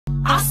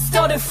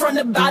Started from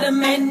the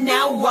bottom and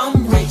now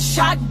I'm rich.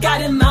 I got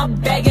in my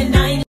bag and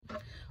I ain't.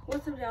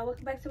 What's up, y'all?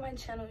 Welcome back to my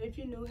channel. If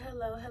you're new,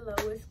 hello,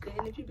 what's good?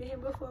 And if you've been here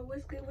before,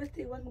 what's good, what's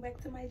good? Welcome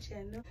back to my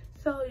channel.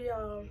 So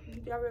y'all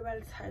read by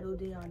the title,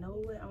 then y'all know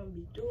what I'm gonna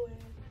be doing.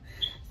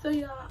 So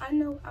y'all, I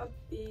know I've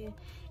been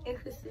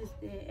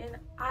inconsistent and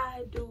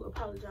I do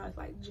apologize,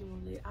 like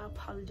genuinely, I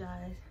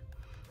apologize.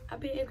 I've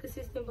been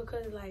inconsistent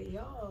because like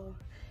y'all,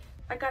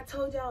 like I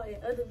told y'all in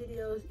other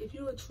videos, if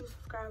you're a true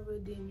subscriber,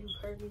 then you've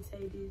heard me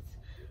say this.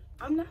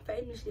 I'm not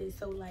famous yet,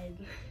 so like,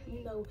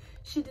 you know,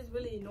 shit is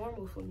really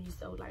normal for me.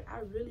 So like,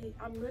 I'm really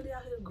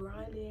out here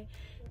grinding,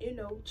 you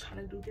know,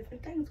 trying to do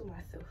different things with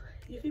myself.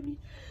 You feel me?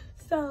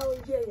 So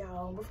yeah,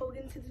 y'all. Before we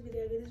get into this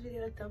video, give this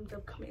video a thumbs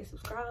up, comment, and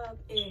subscribe,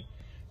 and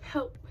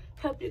help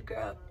your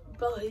girl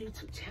blow her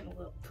YouTube channel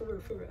up. For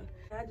real, for real.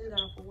 I just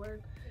got off of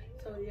work,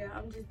 so yeah,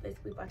 I'm just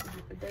basically about to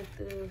be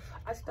productive.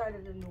 I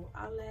started a new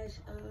eyelash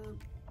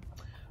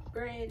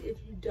brand. If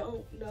you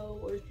don't know,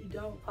 or if you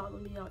don't follow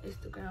me on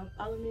Instagram,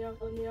 follow me on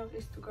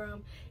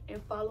Instagram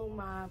and follow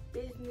my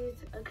business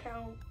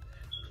account,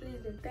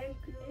 please and thank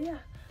you. Yeah,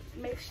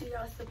 make sure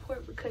y'all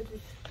support because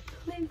it's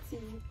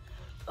plenty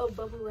of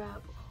bubble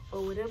wrap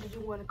or whatever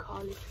you want to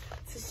call it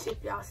to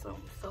ship y'all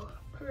something. So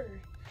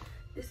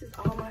this is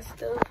all my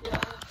stuff,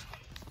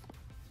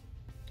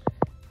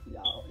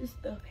 y'all. It's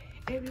stuff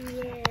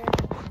everywhere.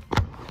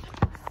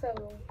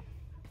 So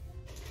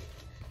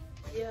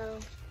yeah,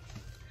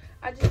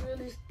 I just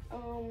really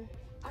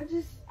I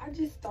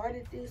just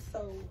started this,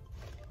 so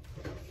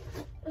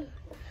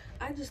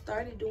I just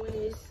started doing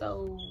this,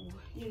 so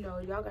you know,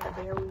 y'all gotta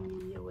bear with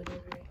me or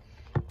whatever.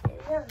 And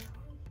yeah,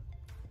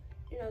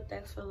 you know,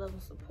 thanks for the love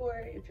and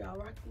support. If y'all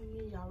rocking with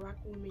me, y'all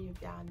rocking with me.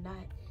 If y'all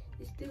not,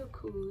 it's still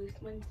cool.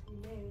 It's money to be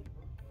made.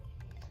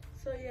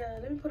 So yeah,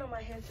 let me put on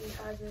my hand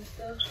sanitizer and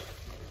stuff.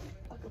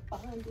 If I can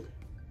find it.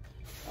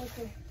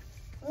 Okay.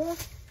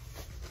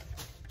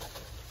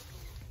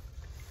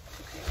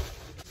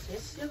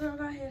 Yes, your girl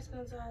got hand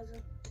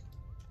sanitizer.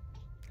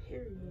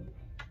 Period.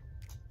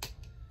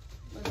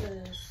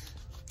 Because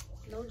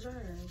no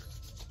germs.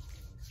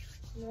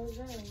 No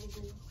germs,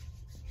 boo.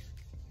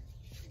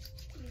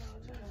 No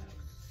germs.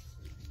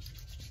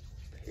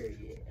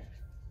 Period.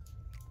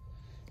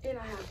 And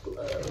I have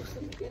gloves.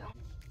 Let me get on.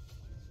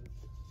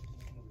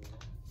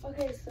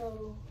 Okay,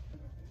 so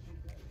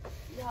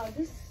y'all,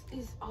 this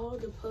is all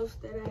the puffs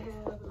that I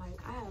have. Like,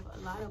 I have a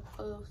lot of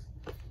puffs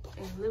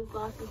and lip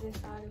glosses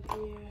inside of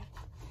here.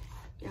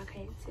 Y'all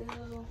can't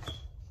tell.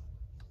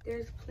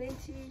 There's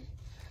plenty.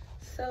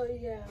 So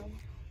yeah,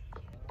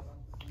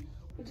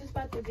 we're just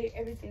about to get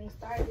everything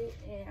started,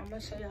 and I'm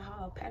gonna show you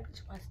how I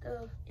package my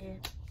stuff.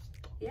 And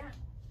yeah,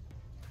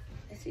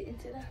 let's get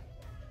into the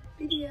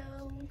video.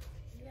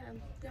 Yeah,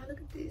 y'all look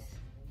at this.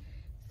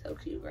 So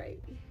cute,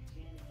 right?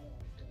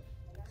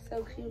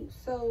 So cute.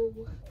 So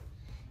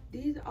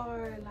these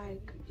are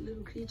like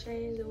little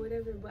keychains or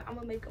whatever, but I'm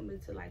gonna make them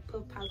into like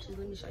puff pouches.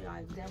 Let me show y'all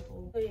an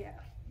example. So yeah,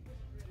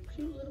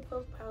 cute little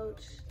puff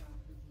pouch.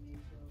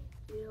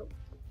 Yep.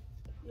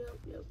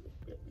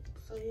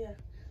 So yeah,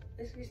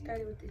 let's get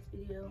started with this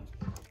video.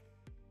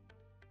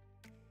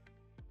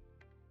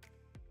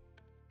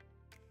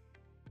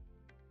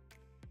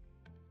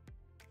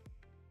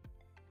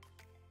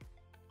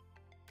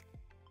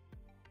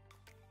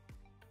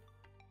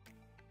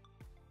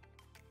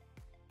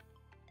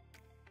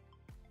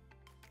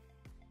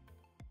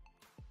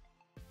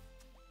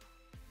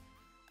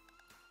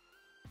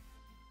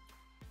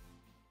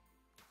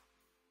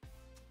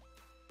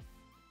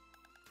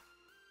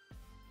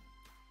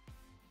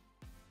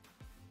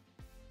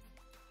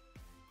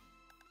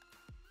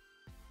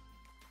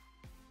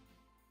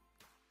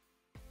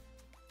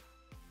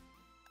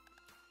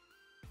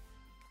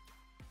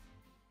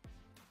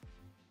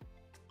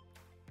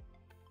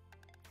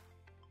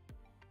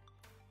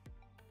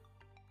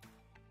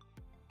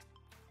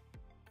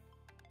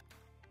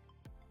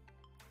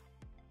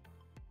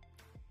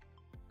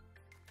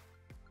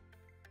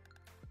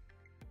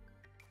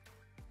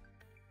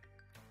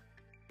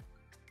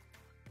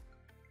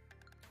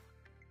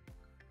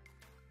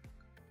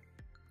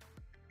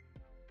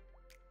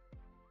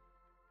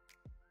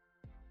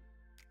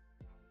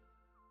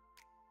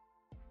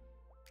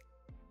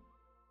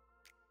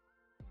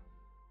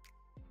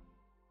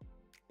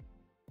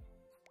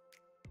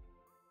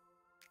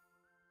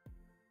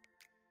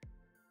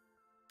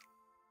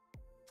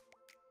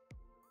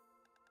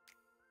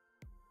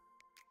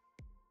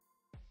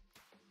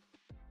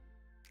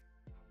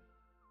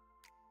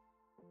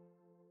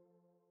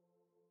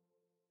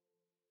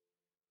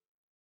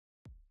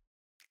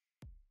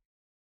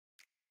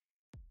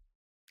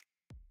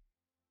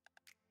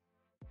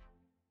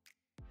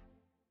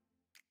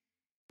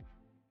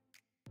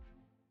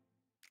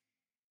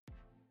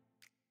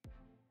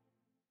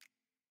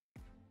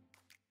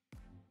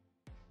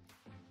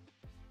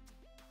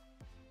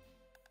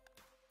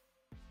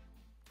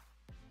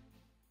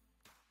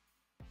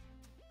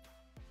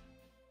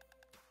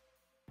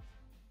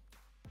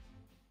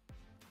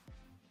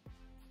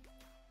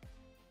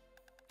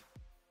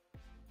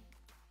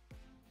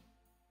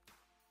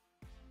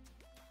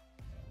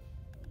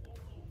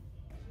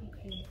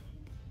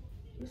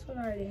 This one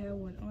already had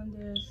one on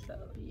there, so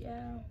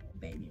yeah.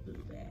 Baby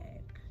blue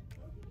bag.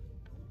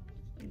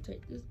 I'm gonna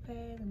take this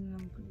bag and then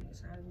I'm putting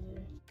this out of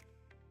there.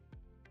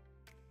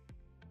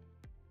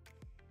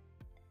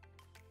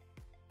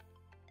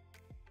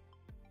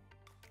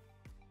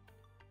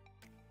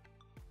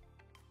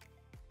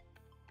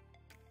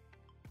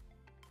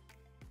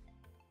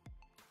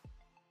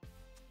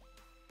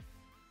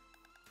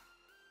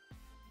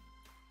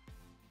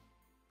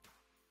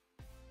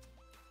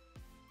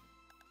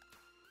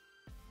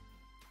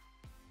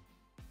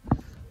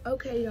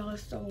 Okay, y'all,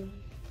 so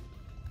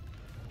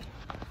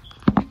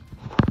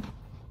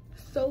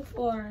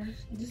far,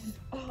 this is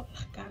all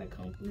I got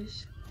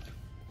accomplished,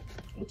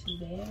 which is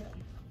bad.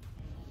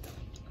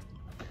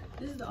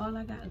 This is all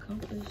I got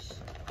accomplished.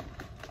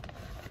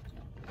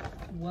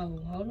 Whoa,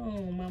 hold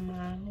on,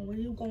 mama. Where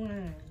you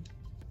going?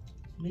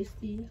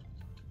 Misty.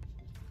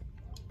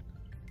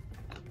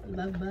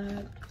 Love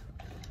bug.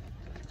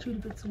 Cutie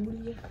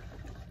patootie.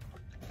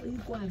 Where you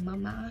going,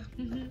 mama?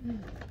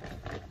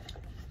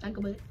 Think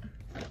about it.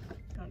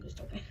 I'm just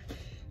joking.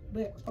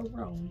 But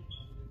wrong.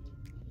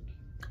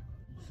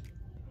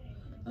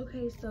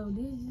 Okay, so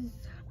these,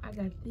 I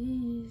got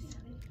these.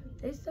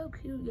 They so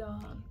cute,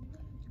 y'all.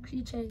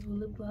 Keychains with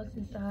lip gloss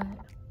inside.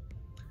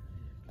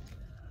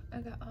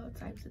 I got all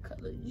types of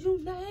colors. You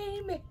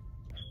name it.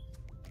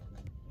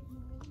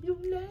 You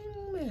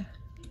name it.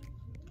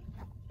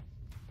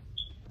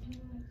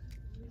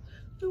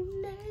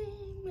 You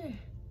name it.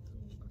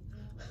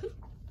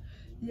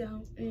 Yeah,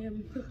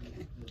 and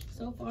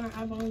so far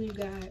I've only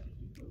got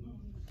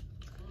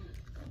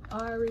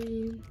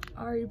Ari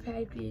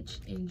package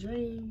and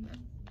Dream.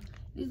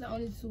 These are the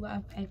only two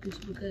I've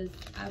packaged because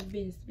I've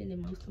been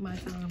spending most of my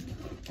time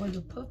on the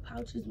puff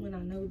pouches when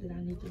I know that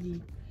I need to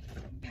be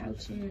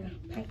pouching,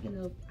 packing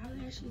up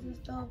eyelashes and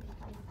stuff.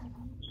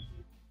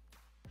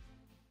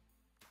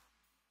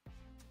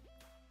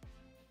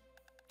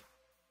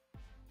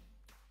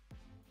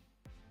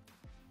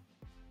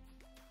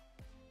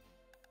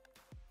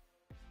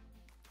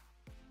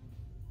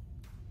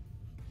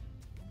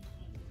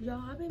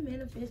 Y'all, I've been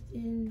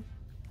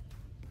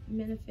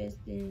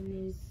manifesting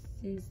this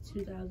since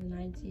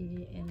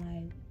 2019, and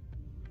like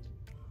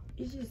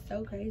it's just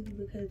so crazy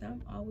because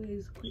I'm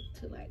always quick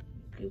to like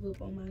give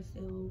up on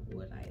myself,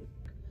 or like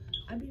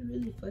I be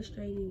really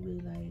frustrated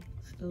with like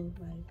stuff.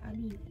 Like I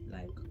be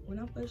like, when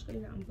I'm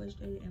frustrated, and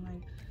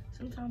like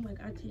sometimes like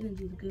I tend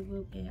to just give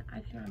up, and I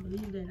cannot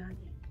believe that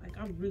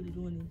I'm really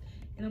doing it,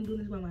 and I'm doing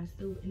this by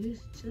myself, and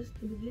it's just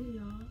the beginning,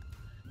 y'all.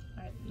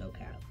 Like, no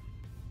cap.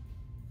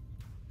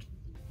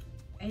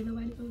 Ain't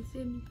nobody gonna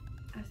see me.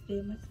 I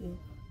said myself.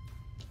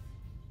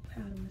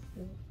 Proud of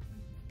myself.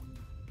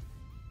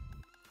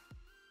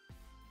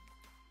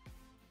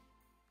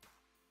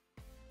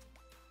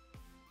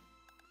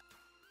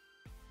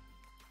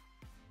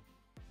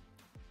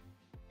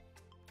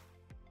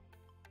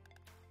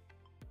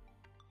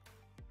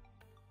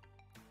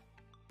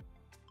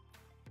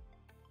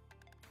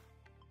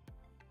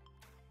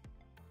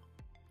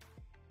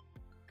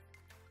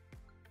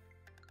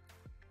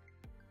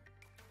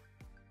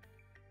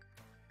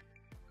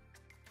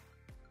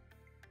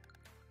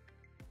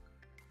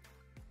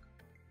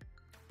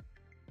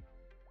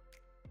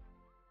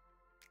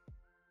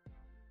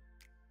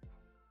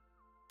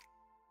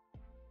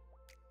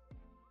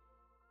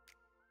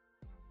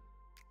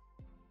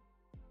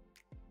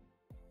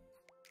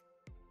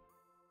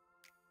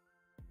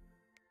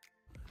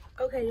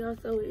 Okay, y'all,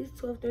 so it's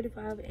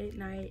 12:35 at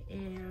night,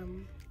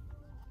 and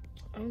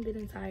I'm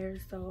getting tired,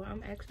 so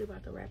I'm actually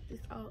about to wrap this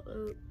all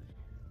up.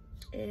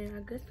 And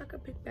I guess I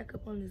could pick back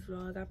up on this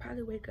vlog. I'll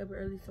probably wake up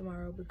early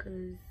tomorrow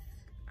because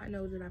I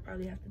know that I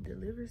probably have to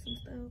deliver some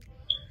stuff.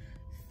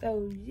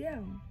 So, yeah.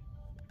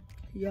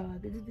 Y'all,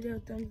 give this video a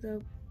thumbs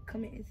up,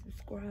 comment, and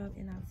subscribe,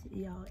 and I'll see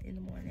y'all in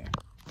the morning.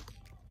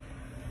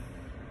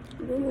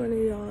 Good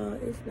morning, y'all.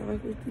 It's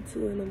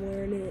 9:52 in the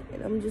morning,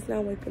 and I'm just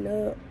now waking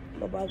up.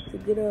 I'm about to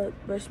get up,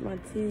 brush my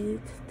teeth,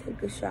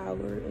 take a shower,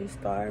 and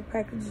start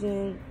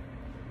packaging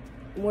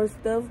more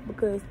stuff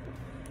because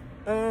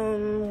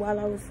while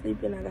I was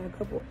sleeping, I got a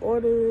couple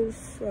orders.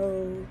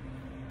 So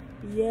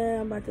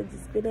yeah, I'm about to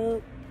just get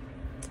up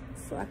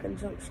so I can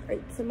jump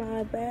straight to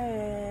my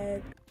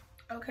bag.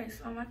 Okay,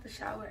 so I'm about to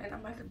shower and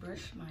I'm about to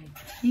brush my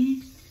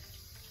teeth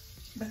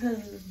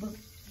because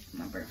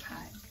my breath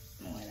hot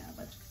and whatnot,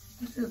 but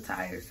I'm still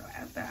tired. So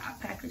after I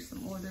package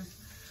some orders,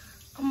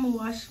 I'm gonna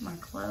wash my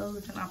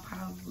clothes and I'll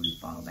probably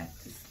fall back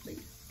to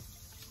sleep.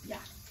 Yeah.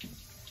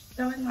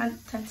 That was my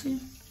tattoo.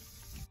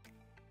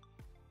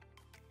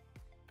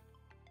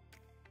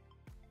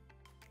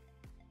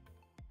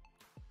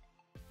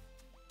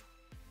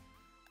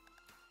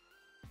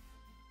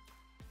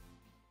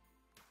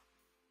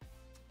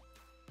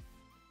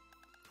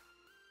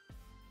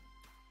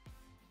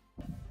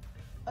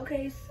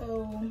 Okay,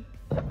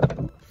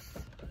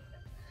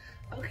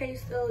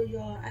 so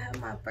y'all, I have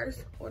my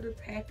first order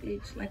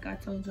package, like I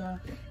told y'all,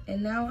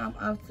 and now I'm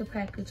off to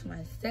package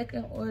my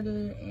second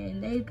order,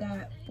 and they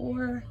got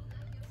 4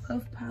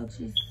 puff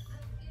pouches.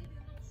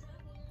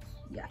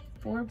 Yeah,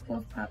 4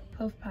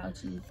 puff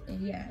pouches.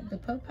 And yeah, the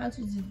puff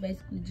pouches is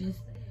basically just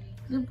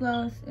lip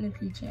gloss and a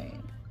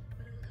keychain.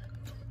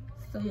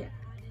 So yeah,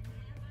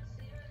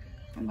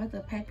 I'm about to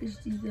package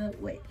these up.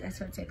 Wait, that's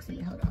her texting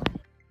me. Hold on.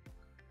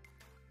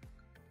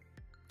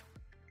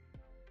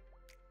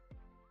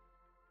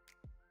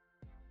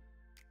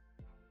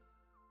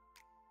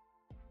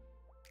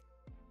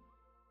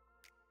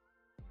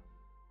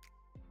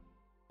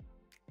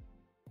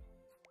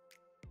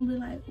 Be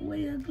like, where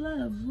your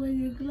gloves? Where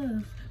your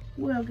gloves?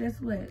 Well,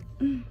 guess what?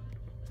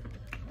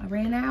 I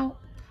ran out,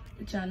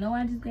 but y'all know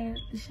I just got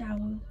the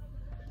shower.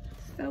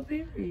 So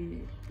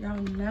period. Y'all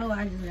know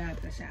I just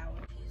got the shower.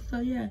 So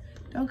yeah,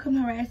 don't come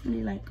harassing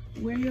me like,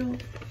 where your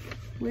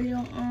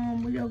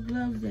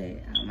gloves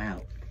at? I'm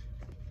out.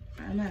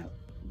 I'm out.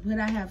 But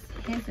I have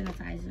hand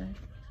sanitizer.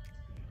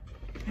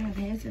 I have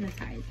hand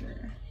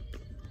sanitizer.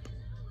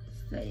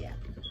 So yeah,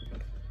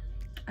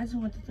 I just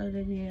want to throw that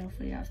in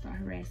before y'all start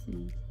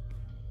harassing me.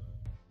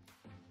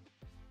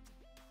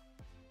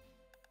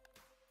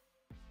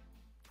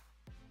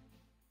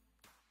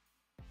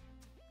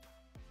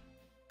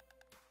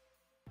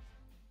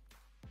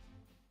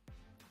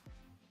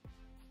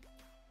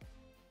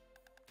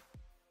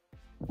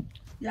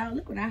 Y'all,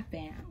 look what I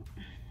found.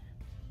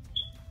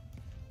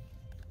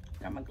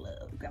 Got my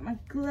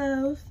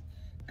gloves,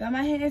 got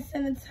my hand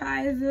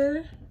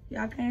sanitizer.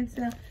 Y'all can't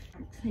tell.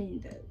 I'm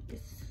cleaned up.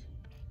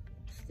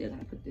 Still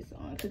gonna put this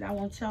on because I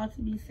want y'all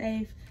to be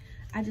safe.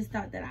 I just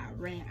thought that I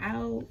ran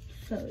out.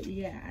 So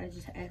yeah, I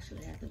just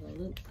actually have to go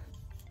look.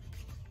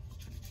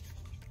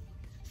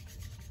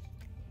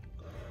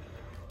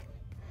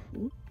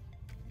 Ooh.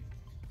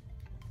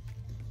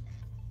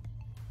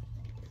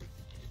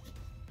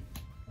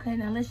 Okay,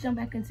 now let's jump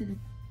back into the...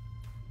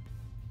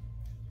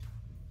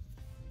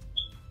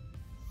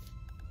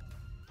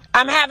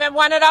 I'm having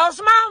one of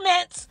those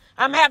moments.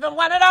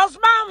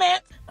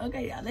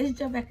 Okay, y'all, let's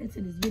jump back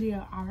into this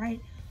video, all right?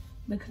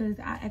 Because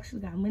I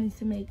actually got money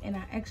to make, and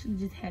I actually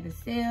just had a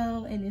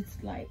sale, and it's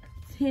like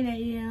 10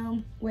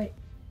 a.m. Wait,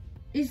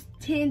 it's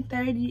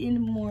 10:30 in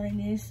the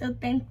morning, so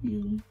thank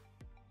you.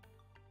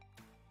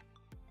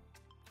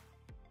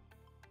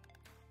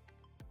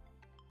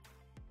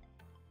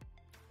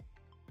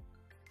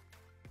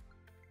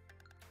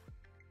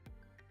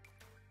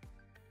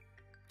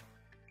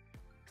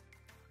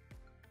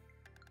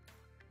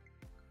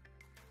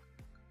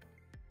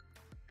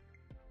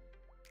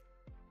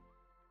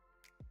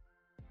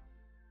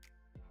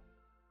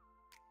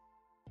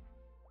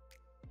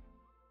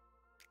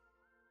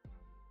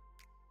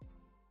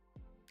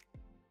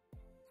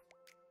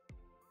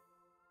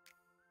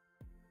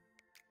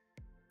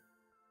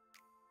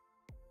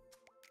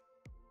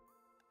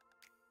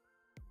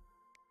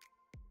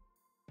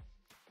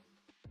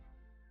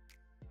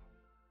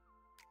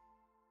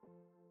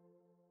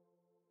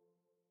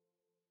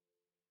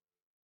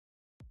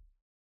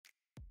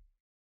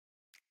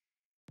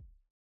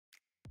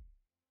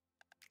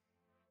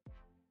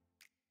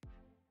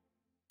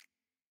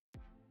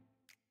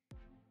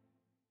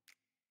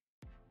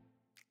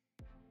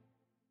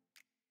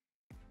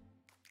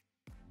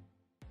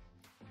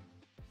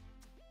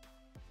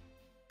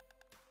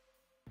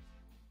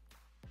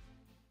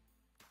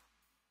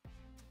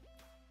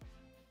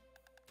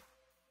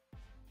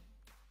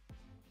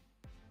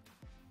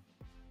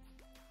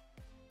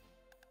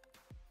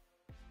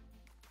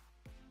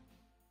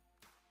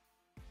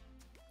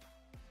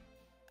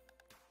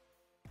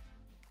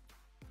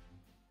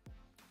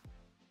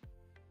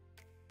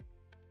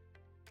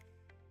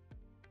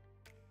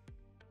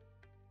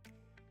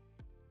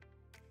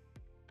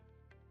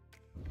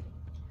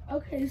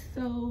 Okay,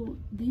 so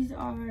these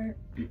are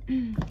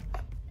the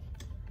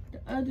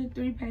other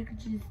 3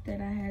 packages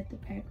that I had to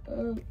pack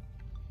up.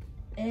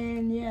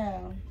 And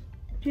yeah,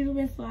 people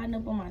been sliding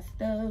up on my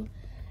stuff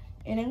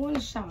and they want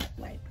to shop.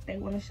 Like, they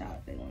want to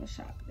shop.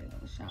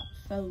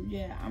 So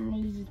yeah, I'm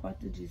really just about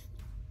to just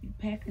be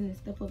packing this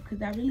stuff up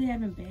because I really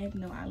haven't bagged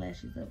no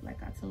eyelashes up.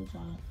 Like I told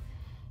y'all,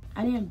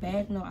 I didn't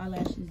bag no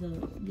eyelashes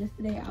up.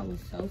 Yesterday I was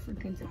so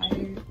freaking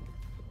tired.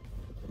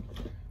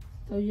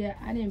 So yeah,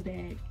 I didn't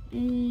bag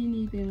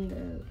anything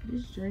up.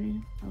 This journey,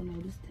 oh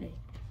no, this tape.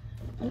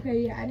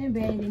 Okay, yeah, I didn't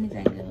bag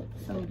anything up.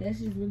 So that's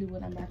just really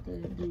what I'm about to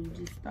do.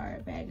 Just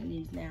start bagging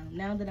these now.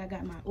 Now that I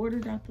got my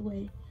orders out the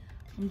way,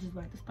 I'm just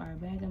about to start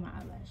bagging my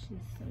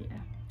eyelashes. So yeah.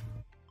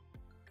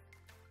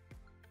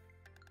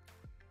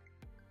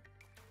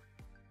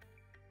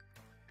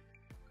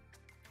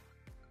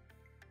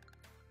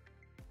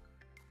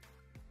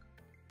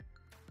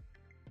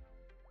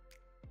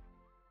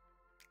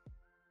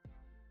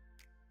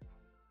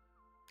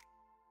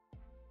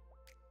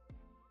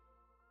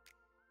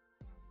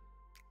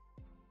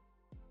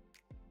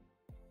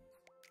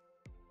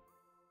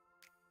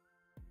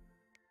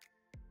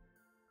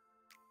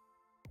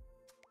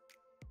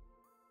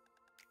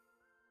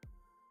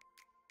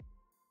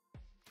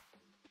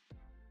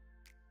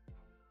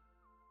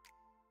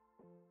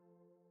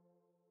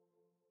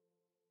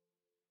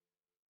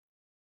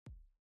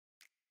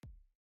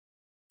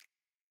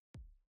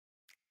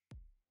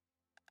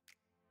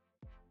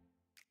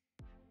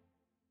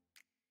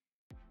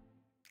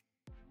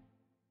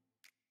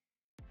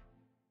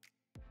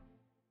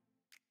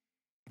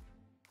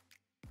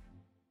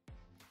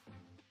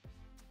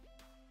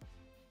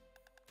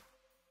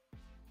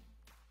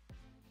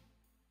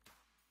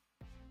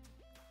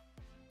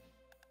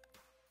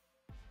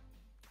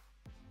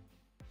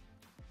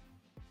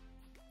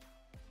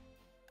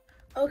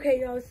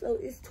 Okay, y'all, so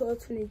it's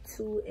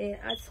 12:22, and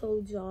I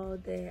told y'all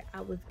that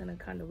I was gonna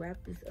kind of wrap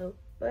this up,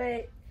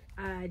 but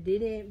I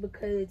didn't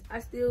because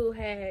I still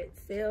had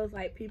sales.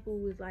 Like, people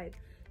was like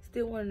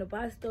still wanting to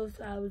buy stuff,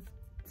 so I was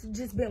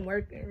just been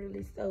working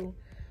really. So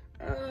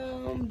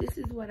this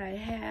is what I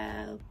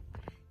have.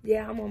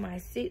 Yeah, I'm on my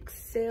 6th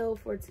sale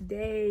for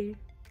today,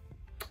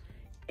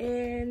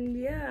 and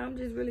yeah, I'm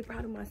just really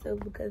proud of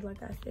myself because,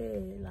 like I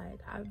said, like,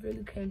 I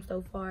really came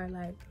so far.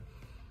 Like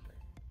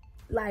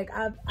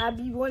I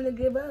be wanting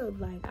to give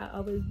up. Like, I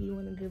always be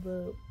wanting to give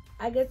up.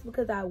 I guess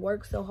because I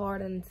work so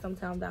hard, and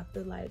sometimes I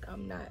feel like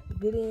I'm not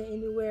getting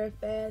anywhere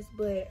fast,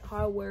 but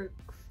hard work,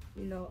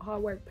 you know,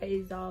 hard work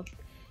pays off,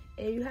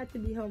 and you have to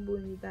be humble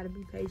and you gotta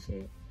be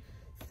patient.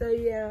 So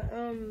yeah,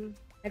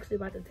 actually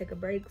about to take a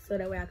break so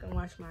that way I can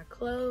wash my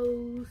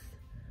clothes,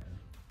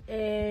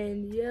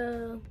 and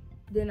yeah,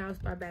 then I'll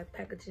start back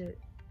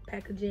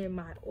packaging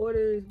my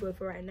orders. But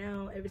for right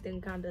now, everything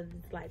kind of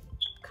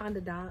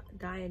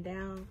dying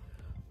down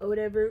or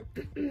whatever.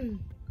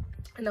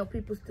 I know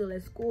people still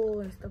at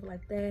school and stuff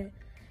like that,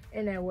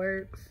 and at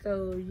work.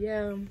 So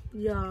yeah,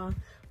 y'all,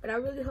 but I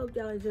really hope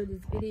y'all enjoyed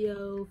this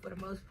video. For the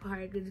most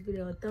part, give this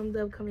video a thumbs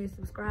up, comment, and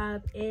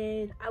subscribe,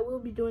 and I will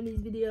be doing these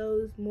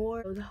videos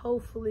more,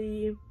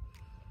 hopefully.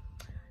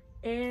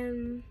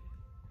 And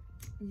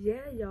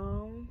yeah,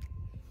 y'all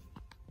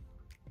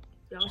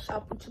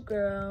shop with your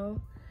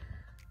girl,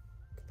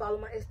 follow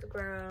my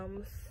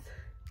Instagrams,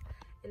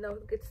 and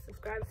don't forget to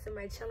subscribe to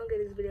my channel. Give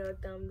this video a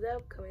thumbs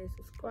up, comment, and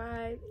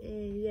subscribe.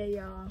 And yeah,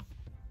 y'all,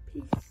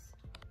 peace.